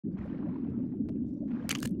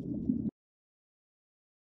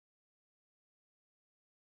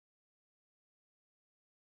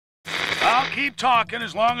I'll keep talking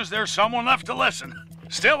as long as there's someone left to listen.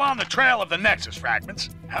 Still on the trail of the Nexus fragments.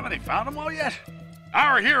 Haven't they found them all yet?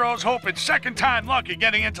 Our heroes hope it's second-time lucky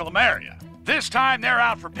getting into Lemuria. This time they're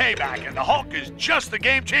out for payback, and the Hulk is just the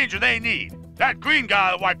game changer they need. That green guy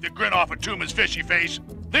that wiped the grin off of Tuma's fishy face.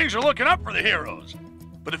 Things are looking up for the heroes.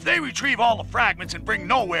 But if they retrieve all the fragments and bring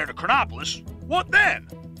nowhere to Chronopolis, what then?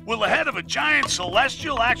 Will the head of a giant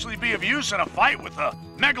celestial actually be of use in a fight with a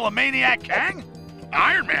megalomaniac Kang?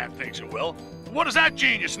 Iron Man thinks it will. What does that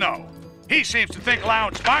genius know? He seems to think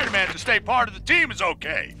allowing Spider-Man to stay part of the team is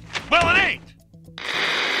okay. Well, it ain't.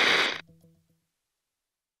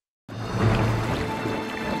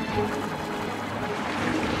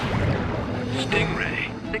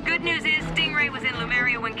 Stingray. The good news is Stingray was in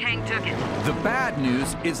Lemuria when Kang took it. The bad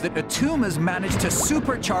news is that Atuma's managed to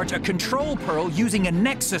supercharge a control pearl using a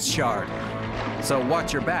Nexus shard. So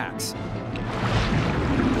watch your backs.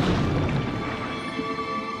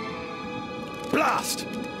 Blast!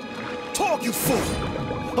 Talk, you fool!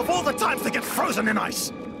 Of all the times to get frozen in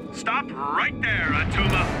ice! Stop right there,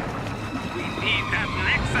 Atuma. We need that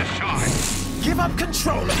Nexus shard. Give up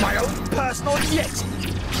control of my own personal Yeti!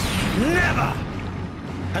 Never!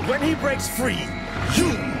 And when he breaks free,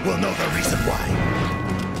 you will know the reason why.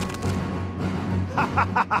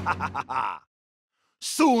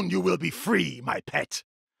 Soon you will be free, my pet.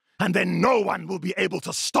 And then no one will be able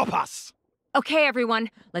to stop us. Okay, everyone,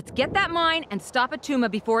 let's get that mine and stop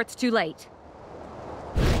Atuma before it's too late.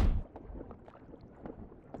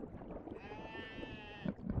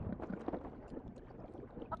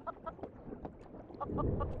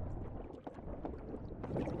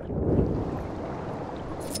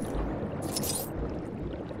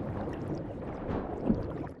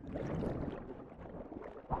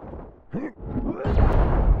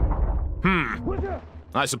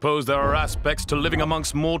 I suppose there are aspects to living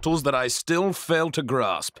amongst mortals that I still fail to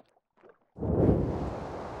grasp.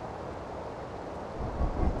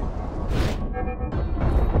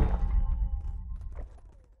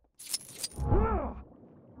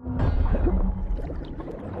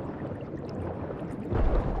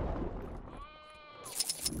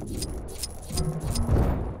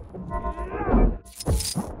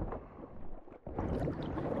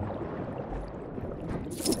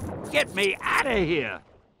 Get me out of here!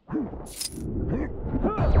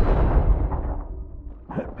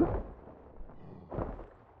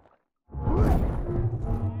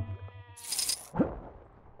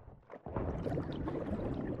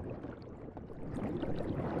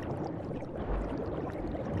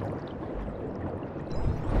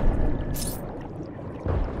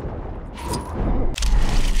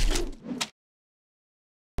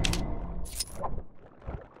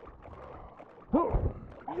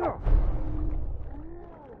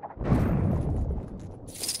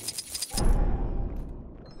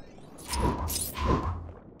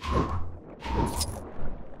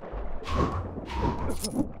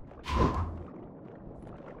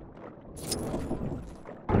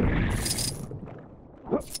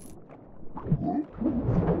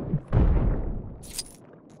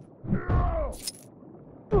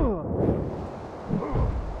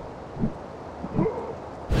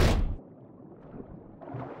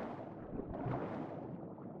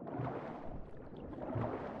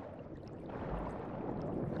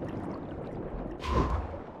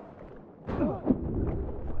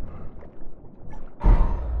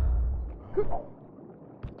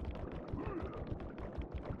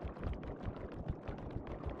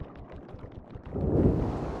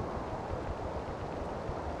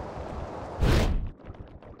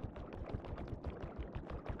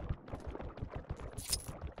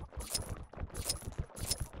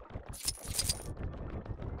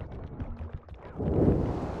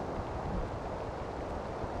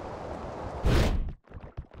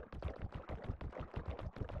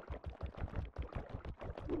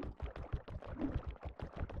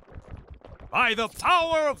 By the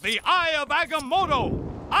power of the Eye of Agamotto,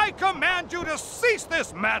 I command you to cease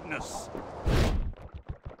this madness!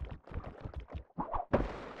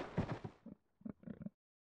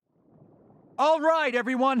 All right,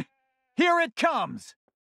 everyone. Here it comes.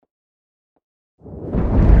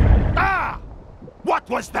 Ah! What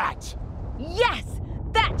was that? Yes!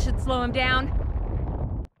 That should slow him down.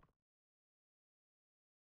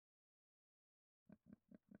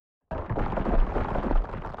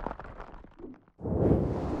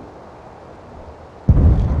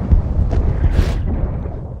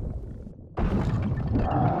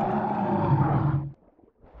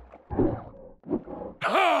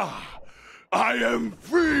 I am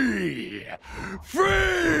free!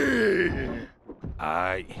 Free!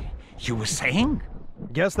 You were saying?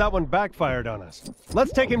 Guess that one backfired on us.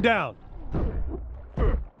 Let's take him down.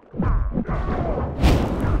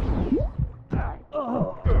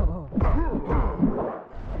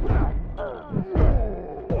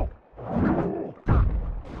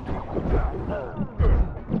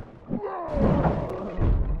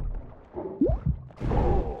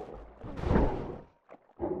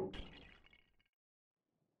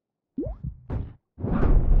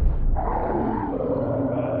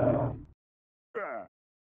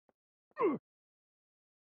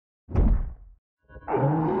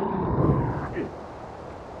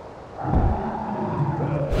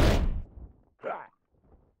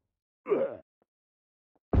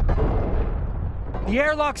 The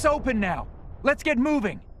airlock's open now. Let's get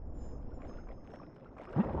moving.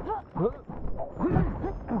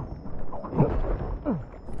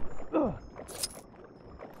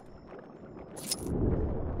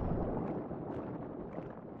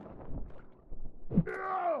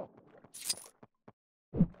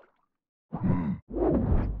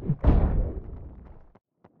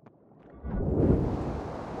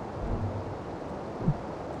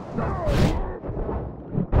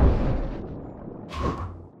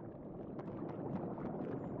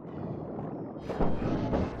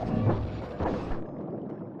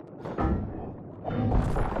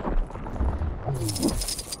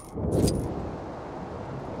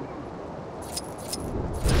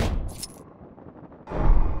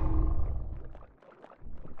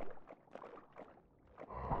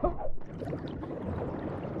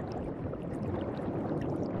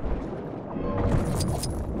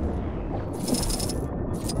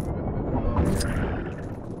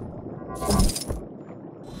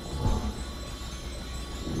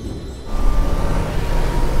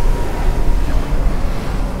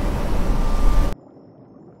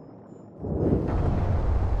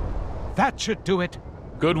 That should do it.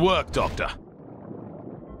 Good work, Doctor.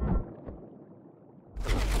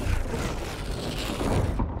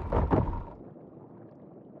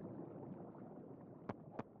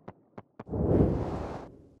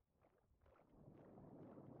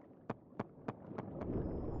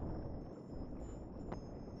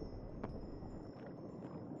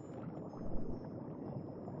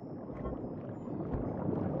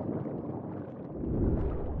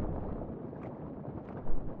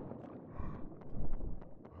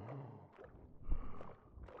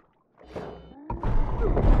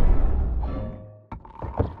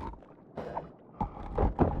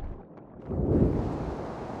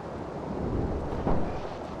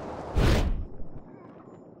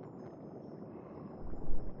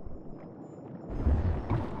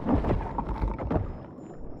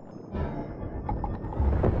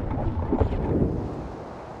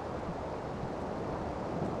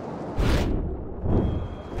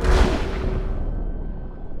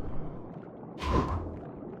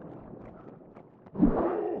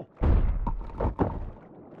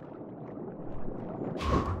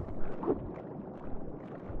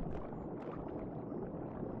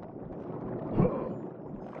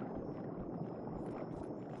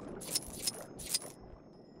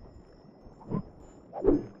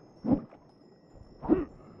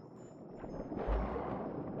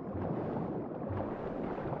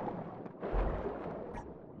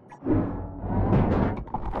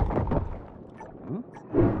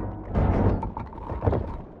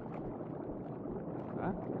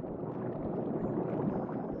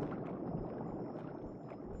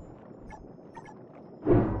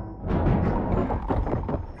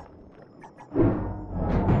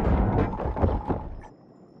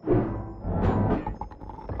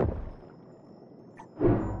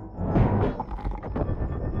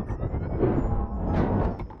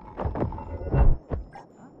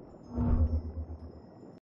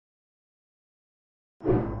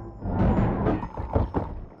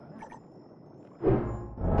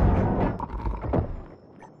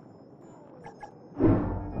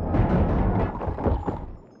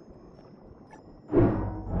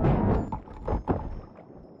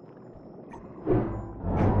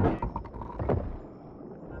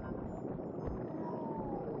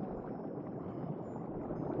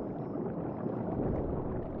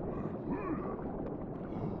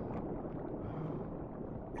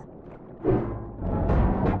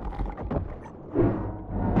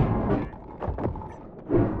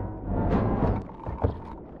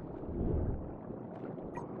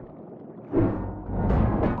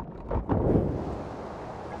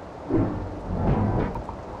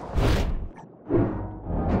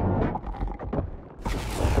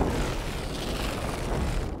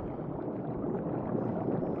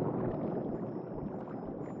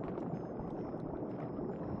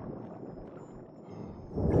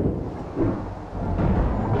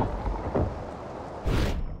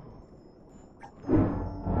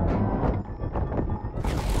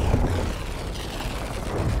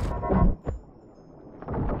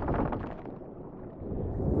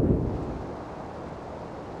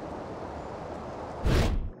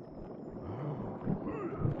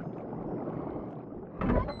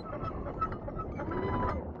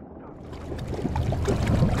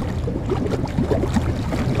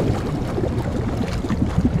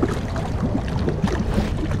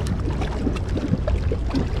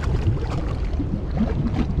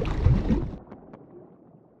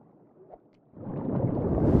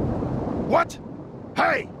 What?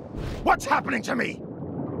 Hey! What's happening to me?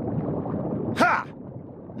 Ha!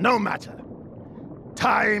 No matter.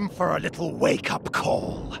 Time for a little wake-up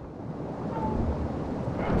call.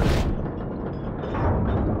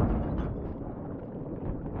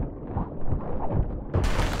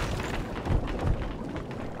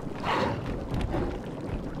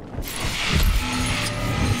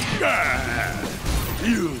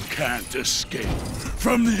 You can't escape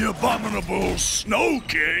from the abominable Snow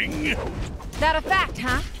King! That a fact,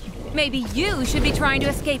 huh? Maybe you should be trying to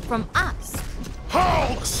escape from us.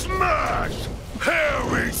 Hulk smash!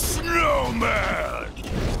 Hairy snowman!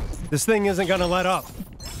 This thing isn't gonna let up.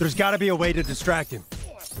 There's gotta be a way to distract him.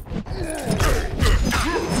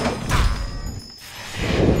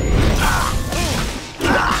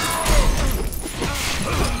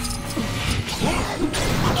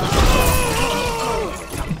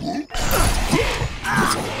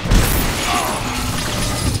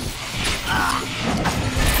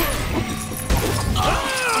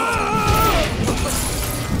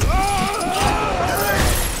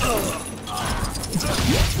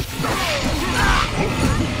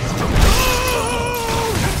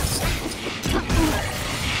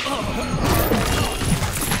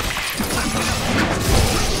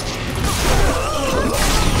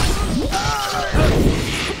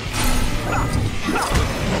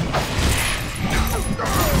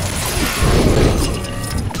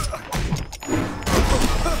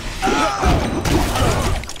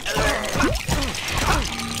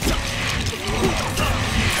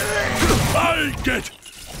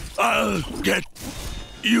 I'll get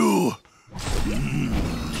you,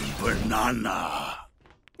 banana.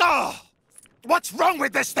 Oh! What's wrong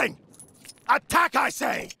with this thing? Attack, I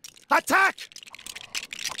say! Attack!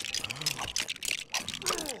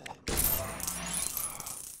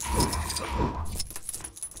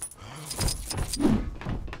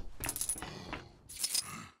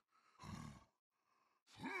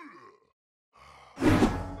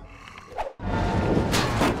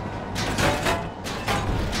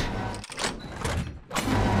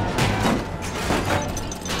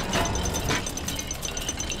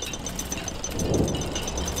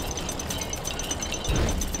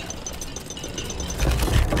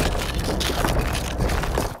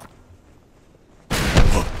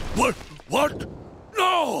 What?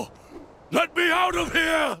 No! Let me out of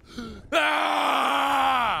here!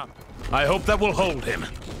 Ah! I hope that will hold him.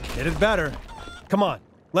 It had better. Come on,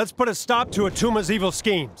 let's put a stop to Atuma's evil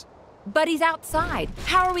schemes. But he's outside.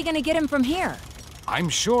 How are we gonna get him from here? I'm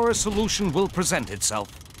sure a solution will present itself.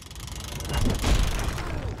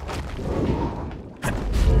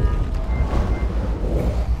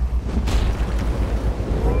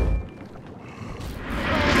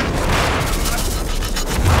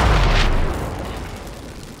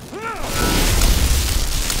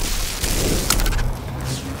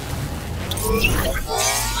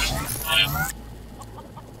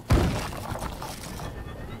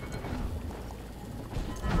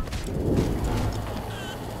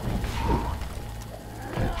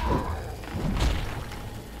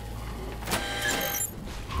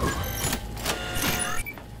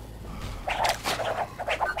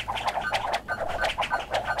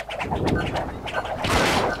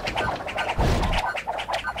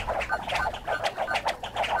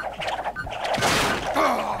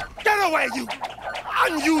 Get away, you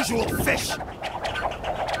unusual fish!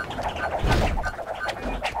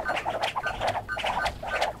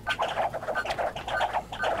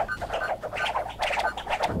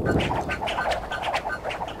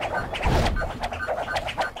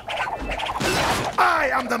 I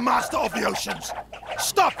am the master of the oceans!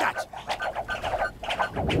 Stop that!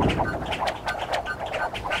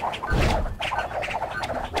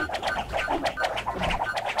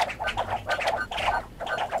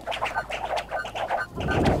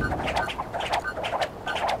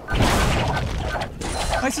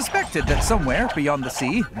 I suspected that somewhere beyond the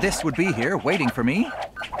sea, this would be here waiting for me.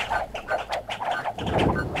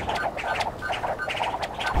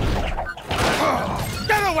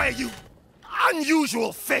 Get away, you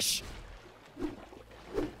unusual fish!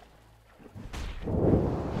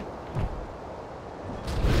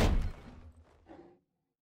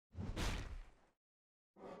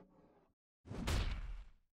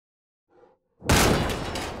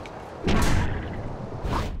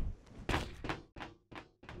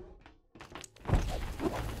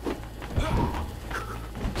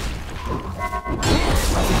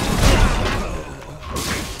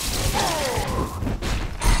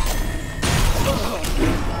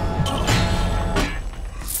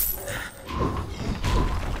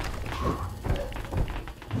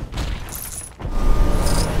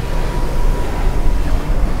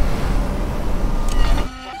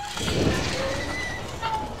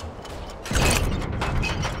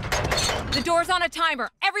 on a timer.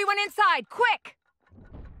 Everyone inside, quick!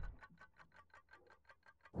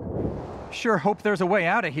 Sure hope there's a way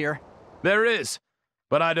out of here. There is,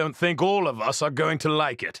 but I don't think all of us are going to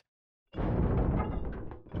like it.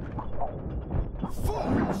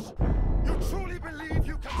 Fools! You truly believe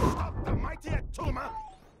you can stop the mighty Atuma?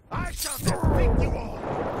 I shall defeat you all!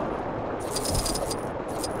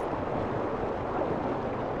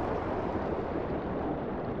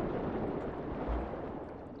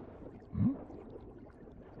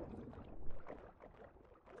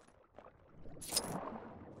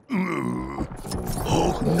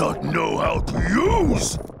 Hulk not know how to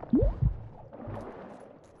use!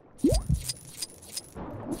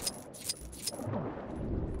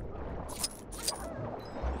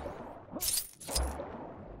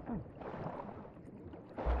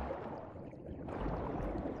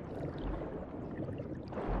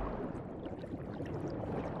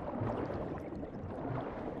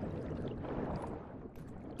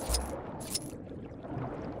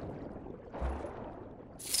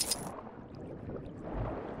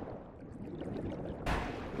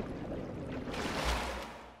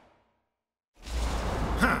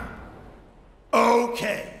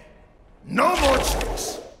 Okay. No more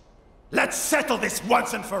tricks. Let's settle this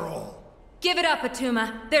once and for all. Give it up,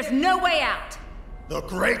 Atuma. There's no way out. The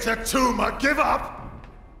great Atuma give up?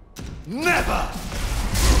 Never!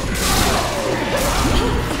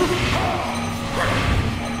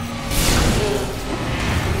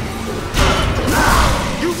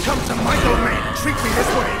 You come to my domain and treat me this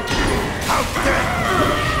way? How dare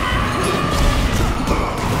you!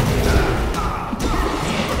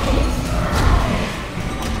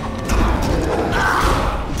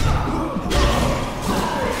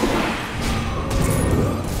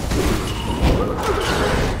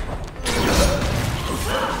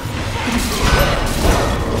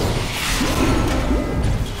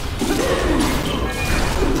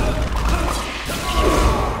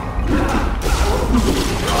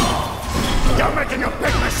 You're making a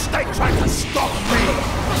big mistake trying to stop me!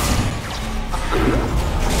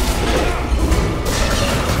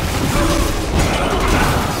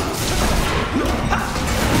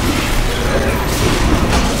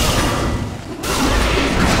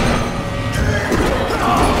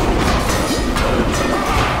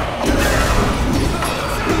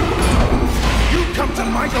 You come to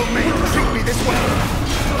my domain and treat me this way?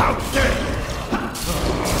 How dare you!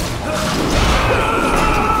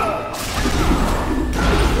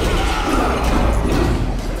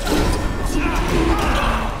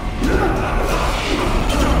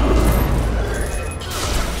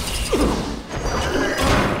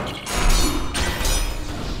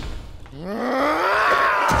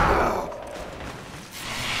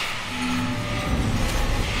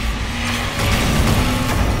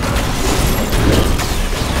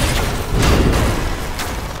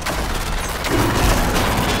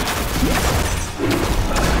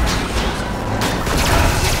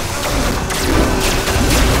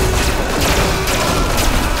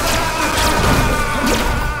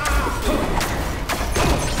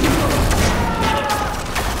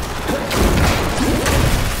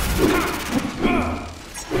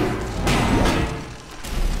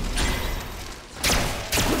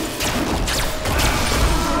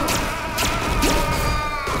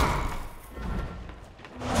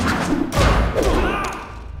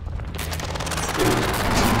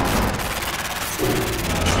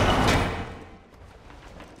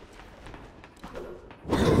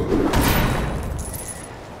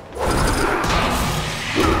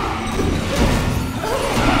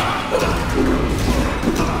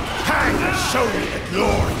 Show you the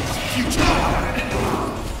glorious future.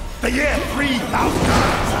 The year 3000.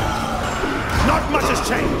 Not much has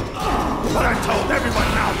changed, but I'm told everyone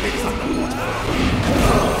now lives underwater.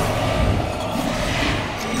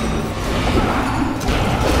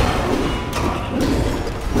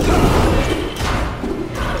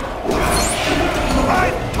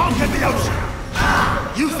 I've conquered the ocean.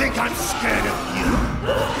 You think I'm scared of you?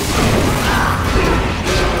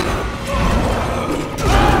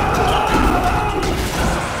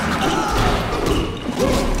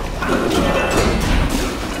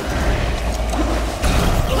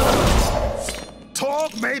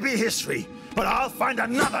 Maybe history, but I'll find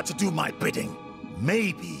another to do my bidding.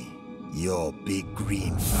 Maybe your big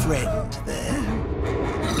green friend there.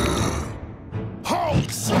 Hulk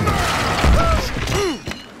smash!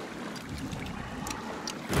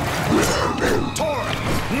 Tor!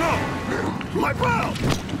 No! My bow!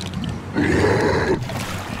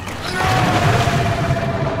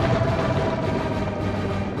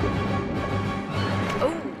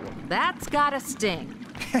 Oh, that's gotta sting.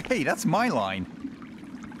 Hey, that's my line.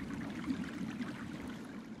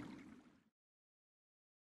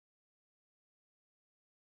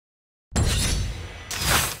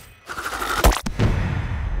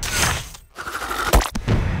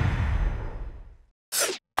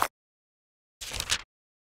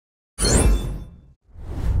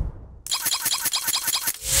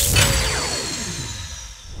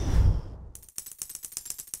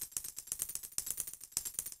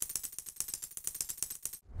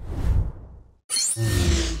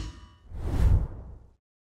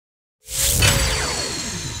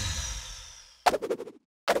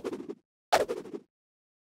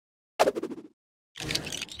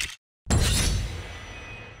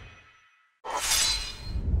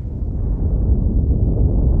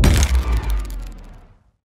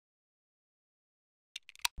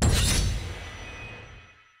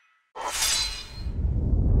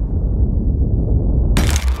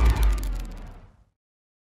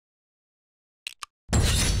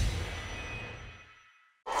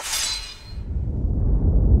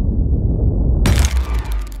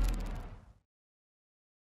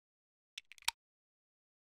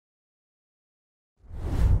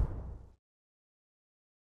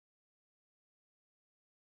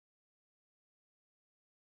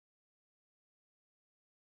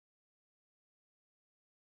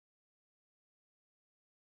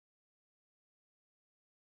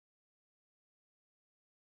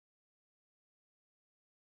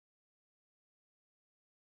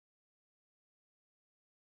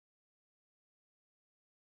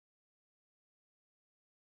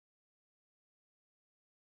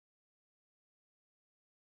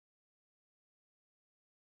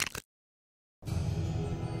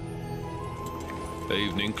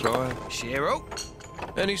 Evening, Clive. Cheryl?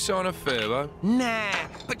 Any sign of Pharaoh? Nah,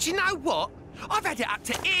 but you know what? I've had it up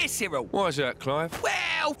to here, Cyril. Why's that, Clive?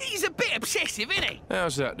 Well, he's a bit obsessive, isn't he?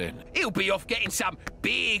 How's that, then? He'll be off getting some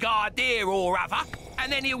big idea or other,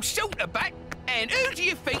 and then he'll saunter back, and who do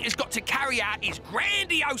you think has got to carry out his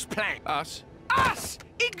grandiose plan? Us? Us!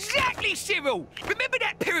 Exactly, Cyril! Remember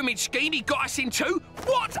that pyramid scheme he got us into?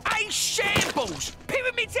 What a shambles!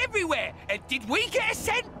 Pyramids everywhere! And did we get a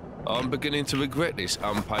cent? I'm beginning to regret this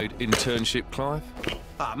unpaid internship, Clive.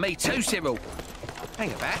 Ah, me too, Cyril.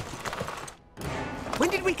 Hang about. When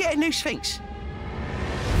did we get a new Sphinx?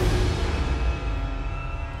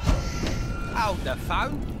 Hold the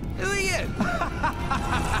phone. Who are you?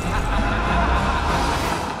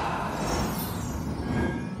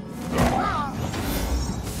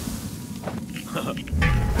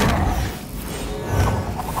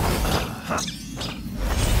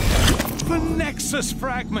 The Nexus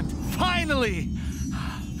fragment! Finally!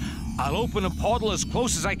 I'll open a portal as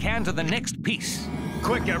close as I can to the next piece.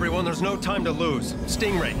 Quick, everyone, there's no time to lose.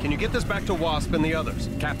 Stingray, can you get this back to Wasp and the others?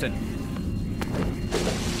 Captain.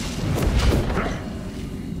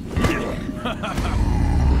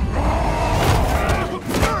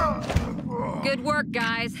 Good work,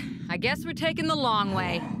 guys. I guess we're taking the long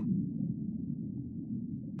way.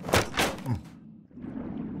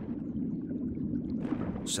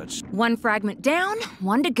 One fragment down,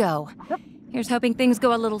 one to go. Here's hoping things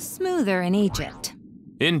go a little smoother in Egypt.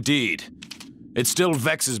 Indeed. It still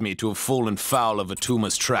vexes me to have fallen foul of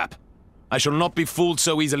Atuma's trap. I shall not be fooled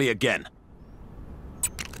so easily again.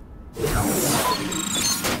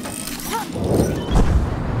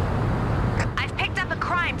 I've picked up a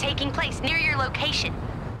crime taking place near your location.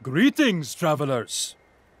 Greetings, travelers.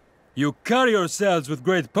 You carry yourselves with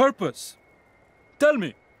great purpose. Tell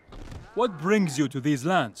me, what brings you to these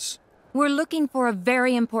lands? We're looking for a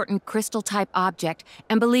very important crystal-type object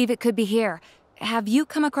and believe it could be here. Have you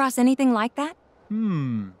come across anything like that?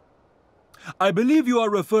 I believe you are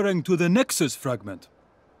referring to the Nexus fragment.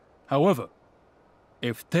 However,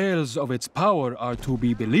 if tales of its power are to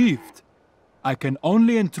be believed, I can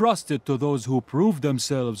only entrust it to those who prove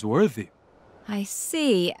themselves worthy. I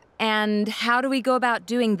see. And how do we go about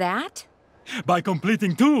doing that? By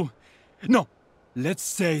completing 2, no, let's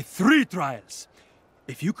say 3 trials.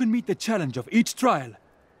 If you can meet the challenge of each trial,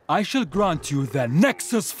 I shall grant you the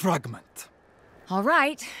Nexus fragment. All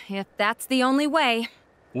right, if that's the only way.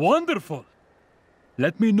 Wonderful!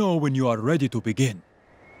 Let me know when you are ready to begin.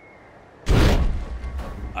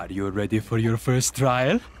 Are you ready for your first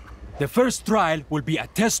trial? The first trial will be a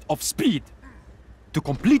test of speed. To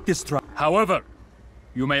complete this trial, however,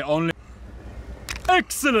 you may only...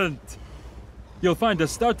 Excellent! You'll find a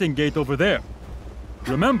starting gate over there.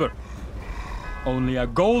 Remember, only a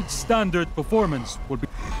gold standard performance will be...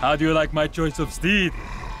 How do you like my choice of steed?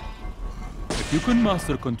 If you can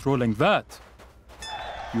master controlling that,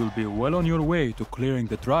 you'll be well on your way to clearing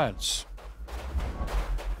the trials.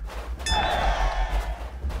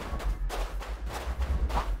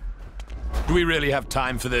 Do we really have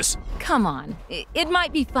time for this? Come on, it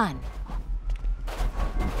might be fun.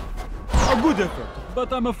 A good effort,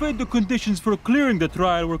 but I'm afraid the conditions for clearing the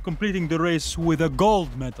trial were completing the race with a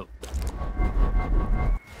gold medal.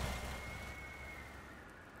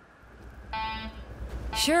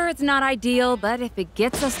 Sure, it's not ideal, but if it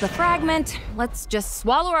gets us the fragment, let's just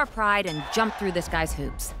swallow our pride and jump through this guy's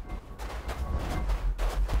hoops.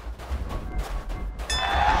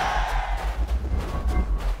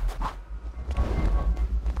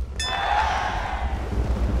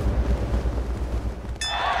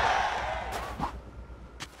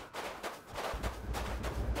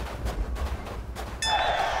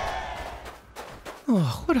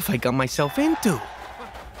 Oh, what have I got myself into?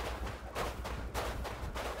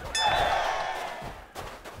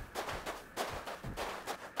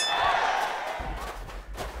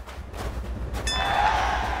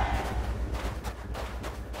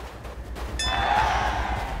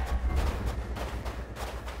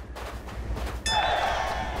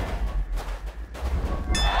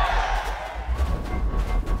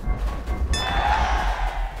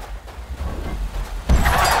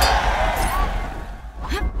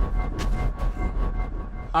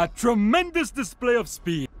 A tremendous display of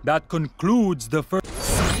speed. That concludes the first...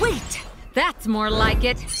 Sweet! That's more like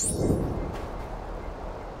it.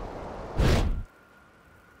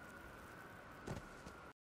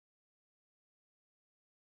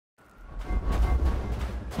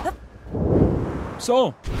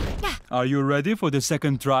 So, are you ready for the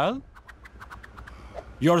second trial?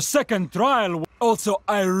 Your second trial also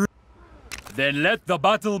Then let the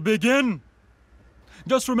battle begin.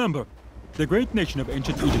 Just remember, the great nation of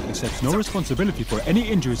ancient Egypt accepts no responsibility for any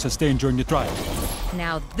injuries sustained during the trial.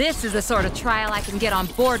 Now this is the sort of trial I can get on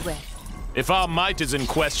board with. If our might is in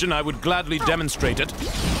question, I would gladly demonstrate it.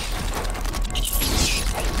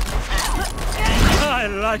 I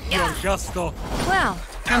like your gusto. Well,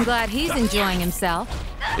 I'm glad he's enjoying himself.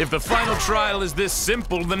 If the final trial is this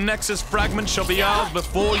simple, the Nexus fragment shall be ours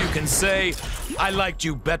before you can say, I liked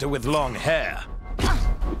you better with long hair.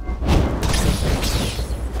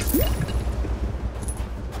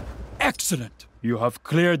 Excellent! You have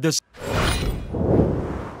cleared this.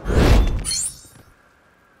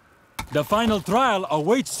 The final trial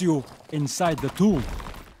awaits you inside the tomb.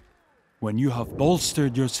 When you have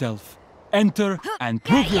bolstered yourself, enter and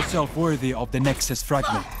prove yourself worthy of the Nexus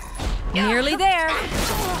fragment. Nearly there.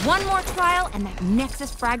 One more trial and that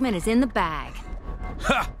Nexus fragment is in the bag.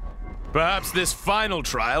 Ha! Perhaps this final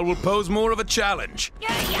trial will pose more of a challenge.